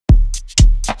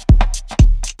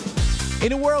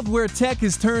In a world where tech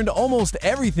has turned almost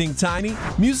everything tiny,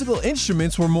 musical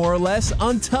instruments were more or less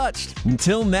untouched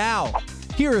until now.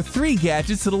 Here are 3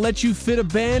 gadgets that'll let you fit a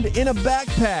band in a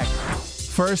backpack.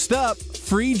 First up,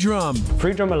 Free Drum.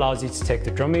 Free Drum allows you to take the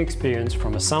drumming experience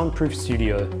from a soundproof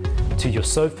studio to your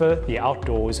sofa, the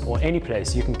outdoors, or any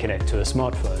place you can connect to a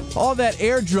smartphone. All that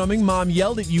air drumming Mom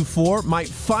yelled at you for might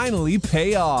finally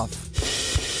pay off.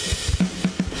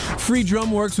 Free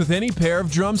Drum works with any pair of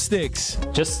drumsticks.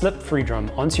 Just slip Free Drum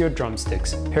onto your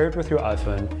drumsticks, pair it with your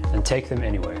iPhone, and take them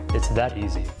anywhere. It's that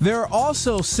easy. There are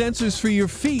also sensors for your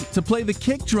feet to play the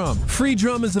kick drum. Free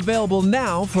Drum is available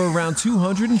now for around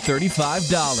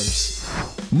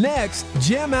 $235. Next,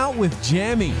 jam out with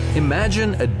Jammy.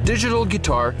 Imagine a digital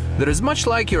guitar that is much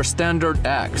like your standard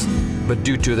axe, but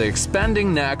due to the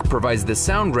expanding neck provides the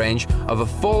sound range of a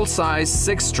full-size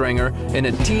 6-stringer in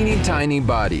a teeny tiny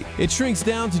body. It shrinks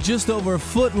down to just over a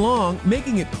foot long,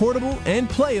 making it portable and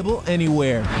playable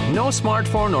anywhere. No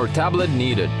smartphone or tablet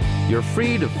needed. You're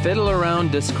free to fiddle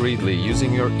around discreetly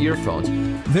using your earphones.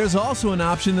 There's also an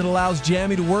option that allows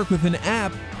Jammy to work with an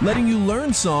app, letting you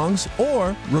learn songs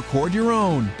or record your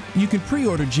own. You can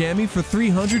pre-order Jammy for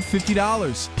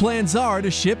 $350. Plans are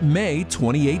to ship May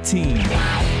 2018.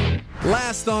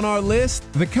 Last on our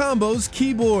list, the Combos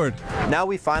keyboard. Now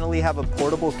we finally have a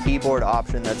portable keyboard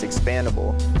option that's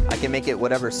expandable. I can make it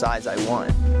whatever size I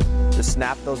want. Just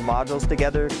snap those modules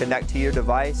together, connect to your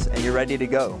device, and you're ready to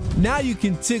go. Now you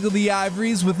can tickle the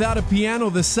ivories without a piano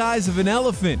the size of an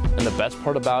elephant. And the best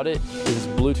part about it is its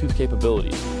Bluetooth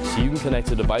capabilities. So you can connect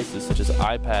to devices such as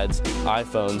iPads,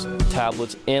 iPhones,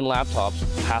 tablets, and laptops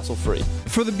hassle-free.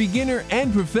 For the beginner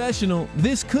and professional,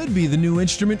 this could be the new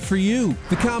instrument for you.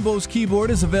 The Combos keyboard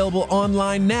is available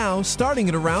online now, starting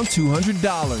at around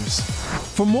 $200.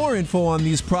 For more info on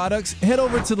these products, head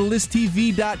over to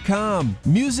thelisttv.com.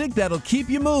 Music that'll keep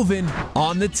you moving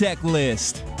on the tech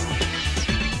list.